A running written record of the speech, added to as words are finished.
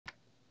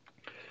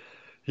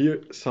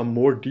Here some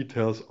more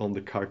details on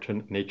the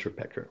Carton Nature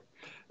Packer.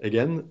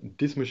 Again,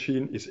 this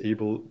machine is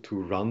able to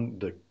run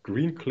the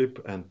green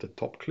clip and the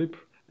top clip,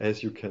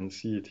 as you can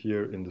see it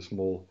here in the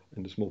small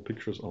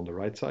pictures on the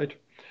right side.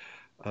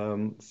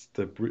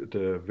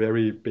 The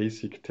very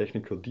basic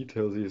technical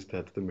details is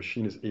that the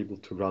machine is able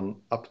to run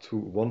up to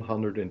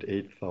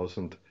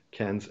 108,000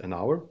 cans an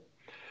hour.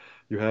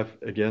 You have,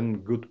 again,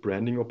 good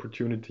branding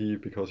opportunity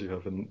because you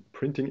have a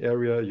printing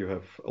area. You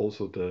have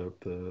also the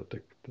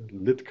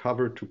lid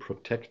cover to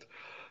protect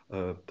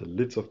the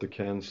lids of the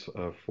cans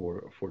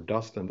for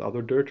dust and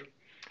other dirt.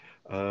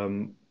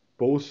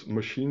 Both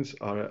machines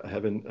are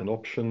having an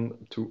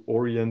option to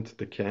orient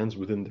the cans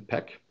within the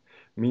pack.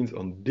 Means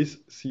on this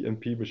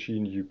CNP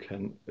machine you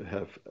can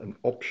have an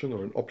option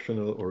or an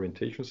optional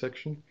orientation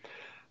section,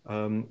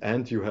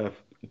 and you have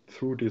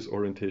through this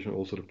orientation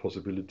also the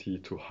possibility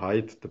to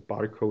hide the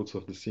barcodes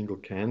of the single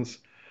cans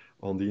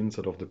on the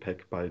inside of the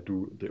pack by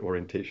the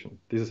orientation.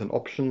 This is an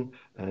option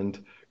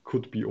and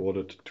could be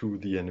ordered to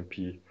the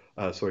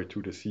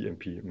to the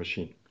CNP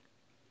machine.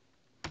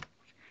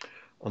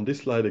 On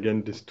this slide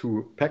again, these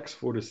two packs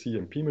for the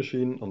CNP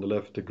machine. On the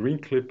left the green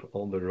clip,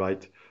 on the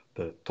right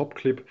the top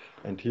clip,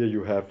 and here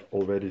you have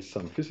already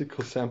some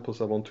physical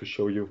samples I want to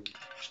show you.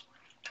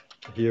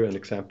 Here an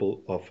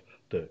example of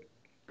the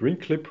green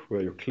clip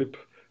where you clip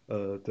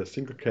the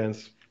single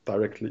cans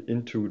directly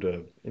into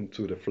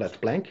the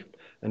flat blank,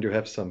 and you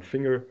have some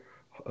finger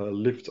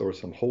lifts or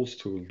some holes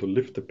to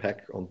lift the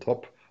pack on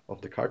top of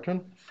the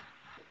carton.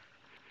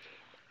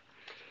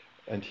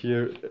 And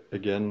here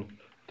again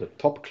the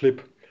top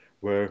clip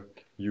where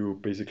you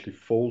basically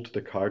fold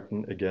the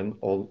carton again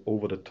all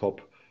over the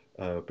top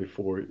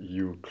before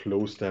you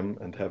close them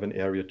and have an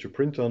area to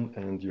print on,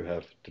 and you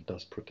have the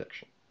dust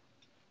protection.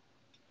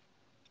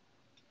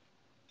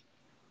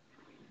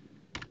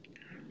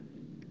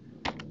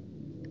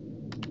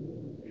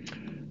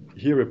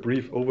 Here a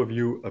brief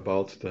overview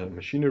about the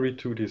machinery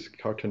to this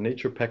Carton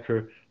Nature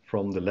Packer.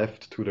 From the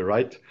left to the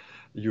right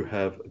you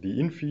have the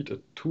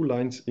infeed, 2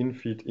 lines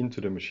infeed into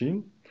the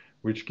machine,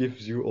 which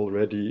gives you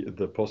already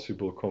the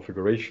possible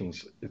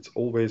configurations. It's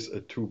always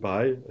a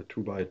 2x, a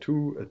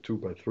 2x2, a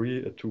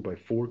 2x3, a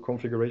 2x4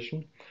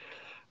 configuration.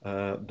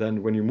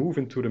 Then when you move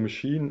into the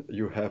machine,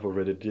 you have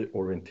already the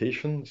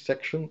orientation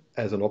section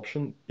as an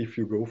option. If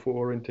you go for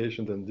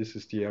orientation, then this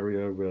is the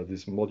area where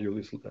this module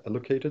is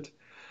allocated.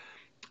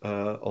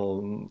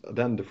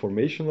 Then the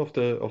formation of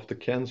the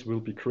cans will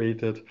be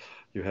created.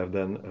 You have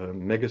then a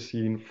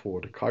magazine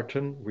for the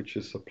carton, which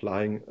is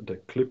supplying the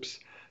clips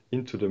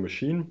into the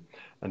machine,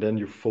 and then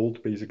you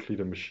fold basically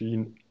the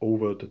machine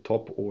over the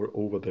top or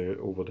over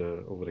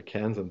the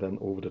cans, and then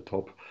over the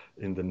top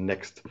in the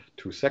next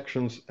 2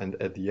 sections.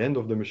 And at the end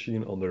of the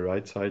machine on the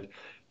right side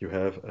you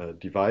have a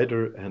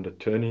divider and a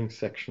turning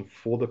section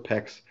for the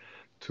packs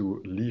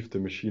to leave the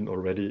machine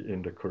already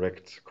in the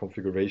correct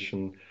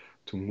configuration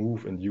to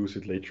move and use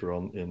it later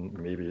on in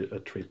maybe a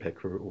tray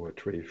packer or a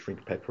tray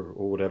shrink packer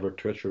or whatever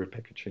tertiary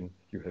packaging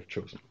you have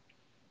chosen.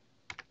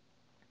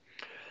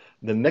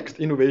 The next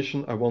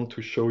innovation I want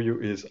to show you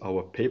is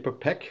our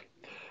PaperPack.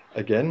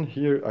 Again,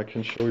 here I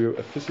can show you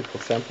a physical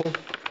sample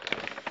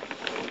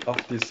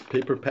of this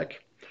PaperPack.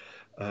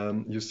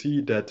 You see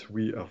that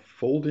we are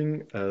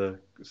folding a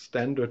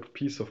standard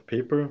piece of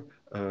paper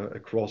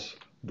across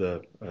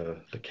the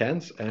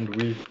cans, and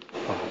we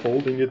are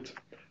folding it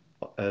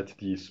at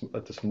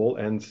the small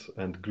ends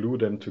and glue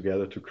them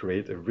together to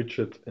create a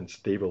rigid and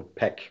stable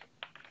pack.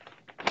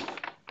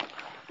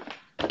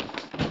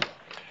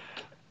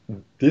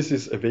 This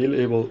is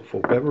available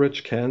for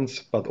beverage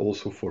cans, but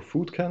also for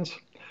food cans.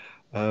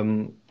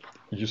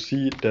 You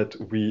see that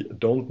we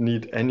don't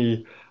need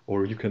any,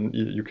 or you can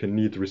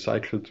need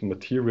recycled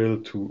material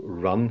to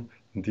run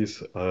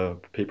this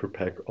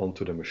PaperPack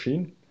onto the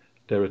machine.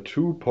 There are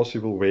 2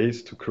 possible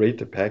ways to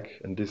create a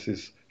pack, and this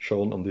is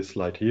shown on this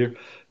slide here.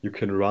 You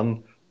can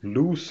run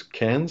loose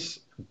cans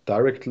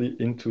directly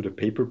into the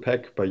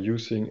PaperPack by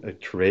using a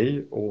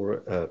tray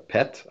or a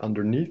pad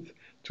underneath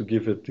to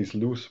give it these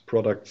loose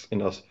products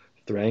enough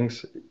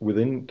strength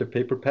within the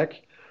PaperPack.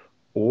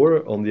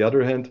 Or on the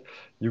other hand,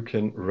 you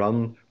can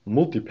run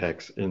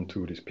multipacks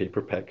into this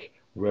PaperPack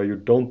where you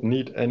don't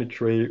need any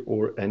tray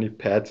or any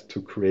pad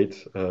to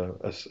create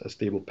a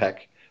stable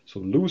pack. So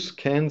loose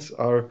cans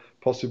are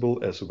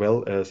possible as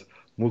well as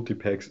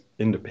multipacks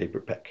in the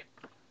PaperPack.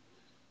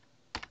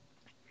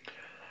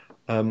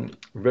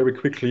 Very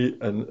quickly,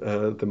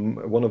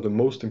 one of the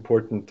most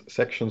important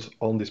sections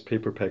on this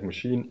PaperPack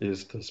machine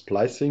is the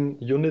splicing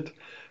unit,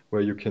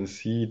 where you can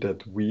see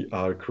that we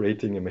are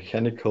creating a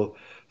mechanical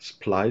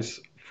splice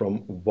from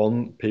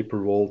one paper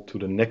roll to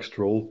the next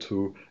roll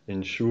to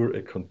ensure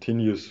a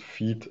continuous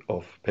feed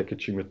of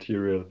packaging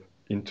material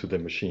into the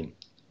machine.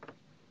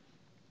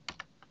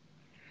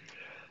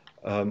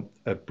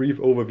 A brief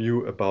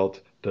overview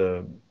about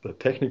the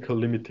technical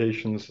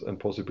limitations and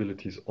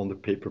possibilities on the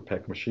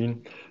PaperPack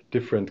machine.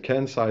 Different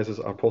can sizes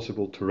are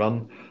possible to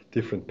run,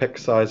 different pack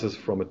sizes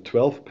from a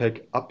 12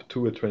 pack up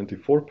to a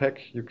 24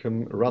 pack you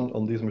can run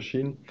on this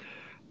machine.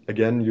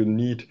 Again, you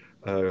need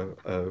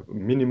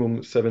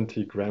minimum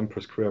 70 gram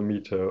per square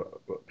meter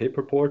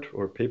paperboard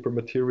or paper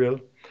material.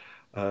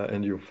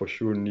 And you for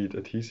sure need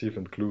adhesive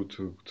and glue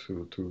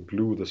to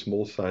glue the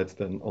small sides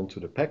then onto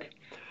the pack.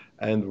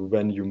 And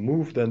when you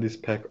move then this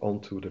pack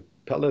onto the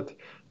pallet,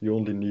 you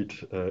only need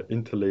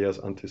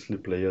interlayers,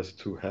 anti-slip layers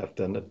to have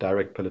then a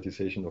direct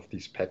palletization of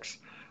these packs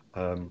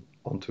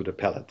onto the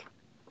pallet.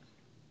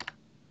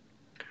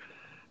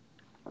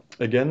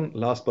 Again,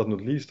 last but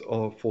not least,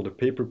 for the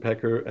paper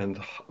packer and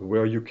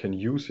where you can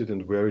use it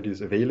and where it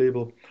is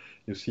available,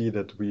 you see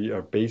that we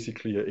are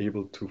basically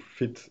able to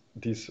fit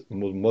this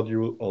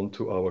module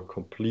onto our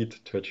complete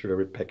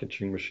tertiary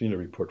packaging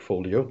machinery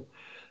portfolio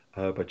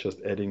by just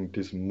adding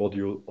this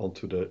module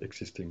onto the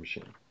existing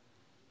machine.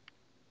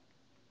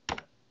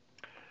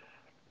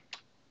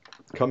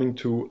 Coming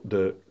to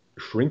the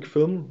shrink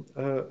film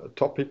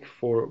topic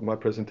for my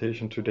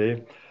presentation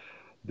today,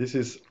 this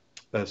is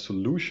a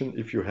solution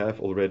if you have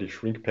already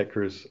shrink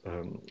packers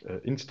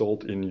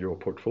installed in your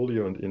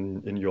portfolio and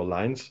in your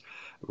lines,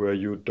 where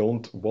you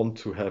don't want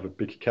to have a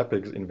big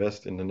capex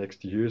invest in the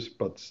next years,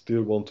 but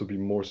still want to be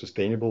more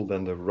sustainable.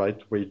 Then the right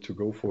way to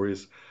go for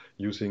is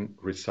using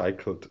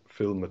recycled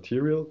film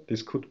material.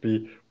 This could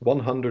be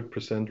 100%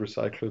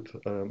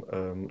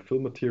 recycled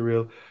film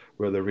material,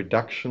 where the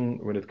reduction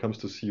when it comes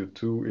to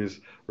CO2 is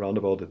round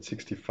about at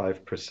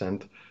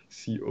 65%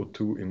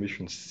 CO2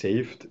 emissions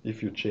saved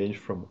if you change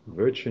from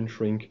virgin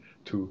shrink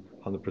to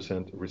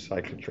 100%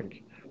 recycled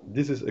shrink.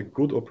 This is a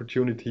good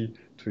opportunity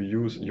to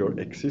use your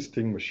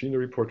existing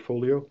machinery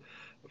portfolio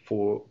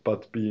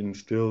but being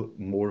still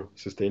more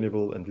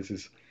sustainable, and this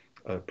is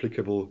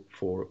applicable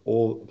for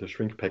all the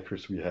shrink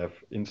packers we have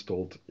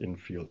installed in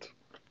field.